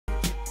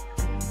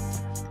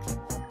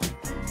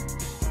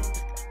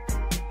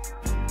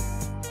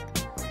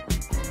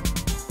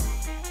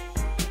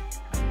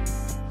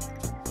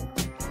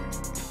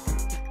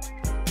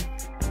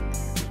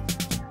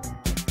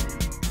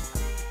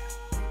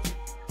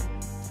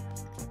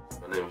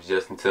name's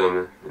Justin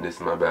Tillman, and this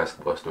is my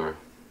basketball story.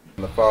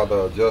 I'm the father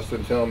of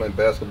Justin Tillman,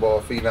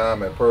 basketball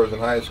phenom at Persian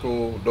High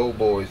School.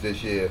 Doughboys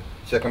this year.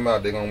 Check them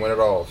out. They're going to win it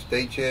all.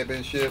 State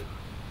championship,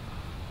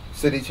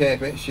 city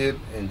championship,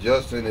 and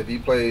Justin, if he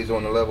plays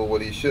on the level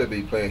what he should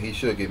be playing, he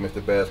should get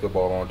Mr.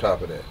 Basketball on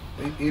top of that.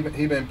 He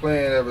been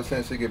playing ever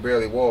since he could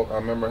barely walk. I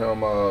remember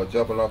him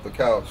jumping off the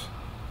couch,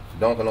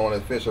 dunking on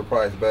his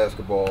Fisher-Price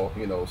basketball,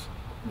 you know,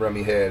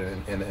 Remy had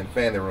in the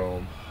family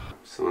room.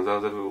 As soon as I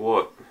was able to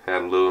walk,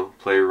 had a little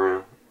play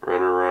run,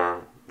 running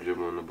around,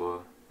 dribbling the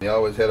ball. He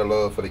always had a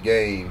love for the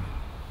game,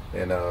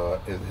 and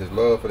his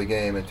love for the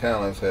game and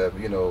talents have,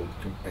 you know,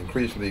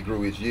 increasingly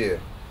grew each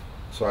year.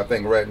 So I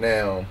think right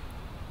now,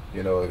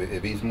 you know,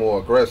 if he's more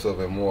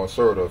aggressive and more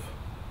assertive,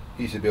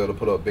 he should be able to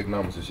put up big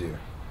numbers this year.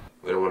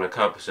 What I want to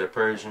accomplish at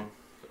Persian,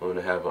 I want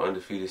to have an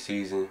undefeated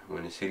season,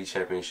 win the city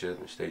championship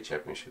and state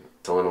championship.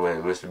 So I want to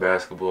win Mr.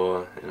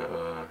 Basketball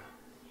and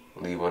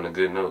leave on a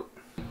good note.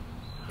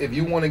 If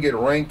you want to get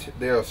ranked,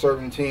 there are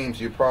certain teams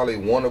you probably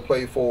want to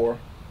play for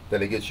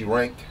that it gets you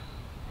ranked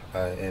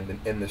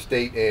in the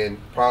state and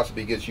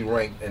possibly gets you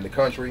ranked in the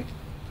country.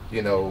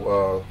 You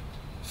know,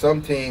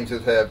 some teams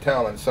that have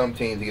talent, some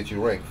teams get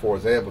you ranked. For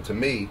example, to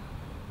me,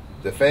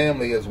 the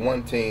family is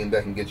one team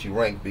that can get you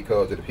ranked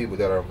because of the people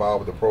that are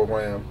involved with the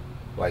program,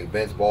 like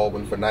Vince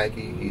Baldwin for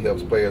Nike. He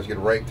helps players get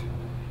ranked,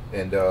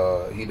 and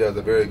he does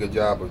a very good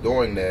job of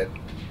doing that,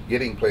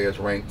 getting players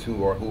ranked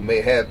who may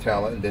have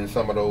talent, and then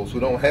some of those who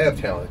don't have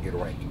talent get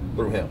ranked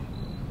through him.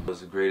 It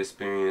was a great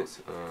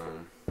experience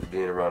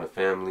being around a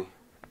family,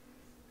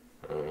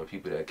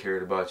 people that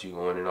cared about you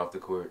on and off the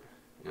court,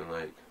 you know,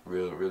 like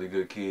really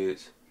good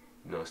kids,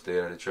 you know,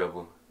 stay out of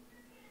trouble,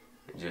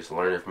 and just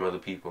learning from other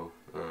people,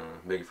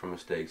 making from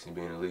mistakes and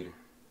being a leader.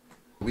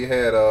 We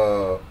had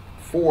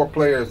 4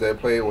 players that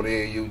played with the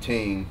AAU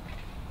team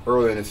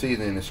early in the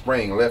season in the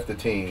spring, left the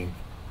team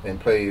and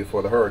played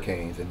for the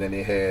Hurricanes, and then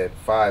they had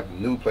 5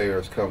 new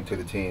players come to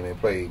the team and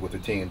play with the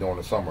team during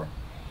the summer,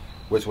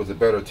 which was a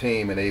better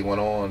team, and they went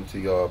on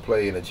to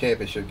play in a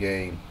championship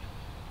game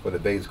for the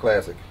Bates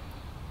Classic,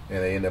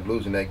 and they ended up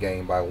losing that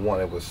game by 1.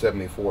 It was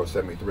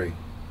 74-73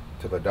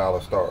 to the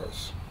Dallas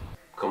Stars.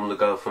 Come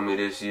look out for me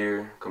this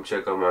year. Come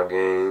check out my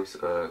games.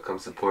 Come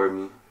support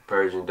me.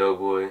 Persian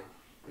Doughboy.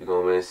 We're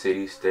going to win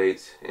cities,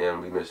 states,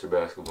 and be Mr.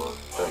 Basketball.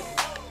 Thank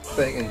you. I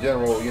think in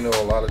general, you know,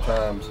 a lot of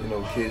times, you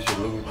know, kids should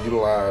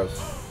utilize,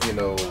 you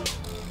know,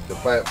 the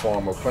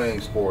platform of playing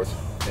sports,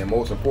 and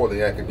most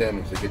importantly,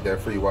 academics, to get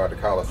that free ride to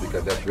college,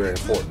 because that's very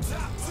important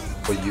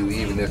for you,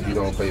 even if you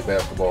don't play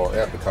basketball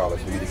after college,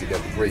 for you to get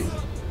that degree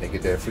and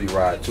get that free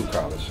ride to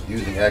college,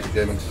 using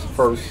academics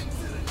first,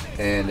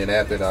 and then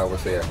after that, I would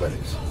say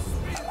athletics.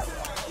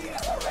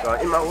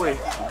 In my way,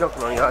 I'm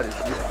dunking on y'all this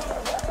year.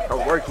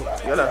 I'm working.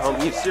 Y'all let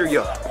homie eat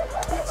cereal.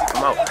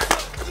 I'm out.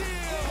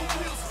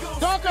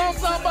 Dunk on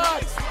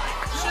somebody!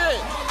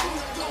 Shit!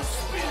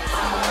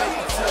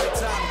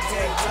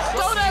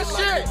 Throw that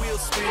shit!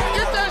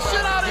 Get that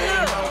shit out of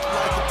here!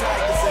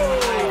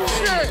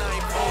 Shit!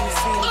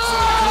 Oh!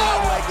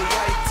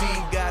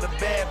 Got a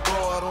bad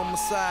broad on my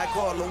side,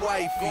 call the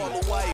wifey.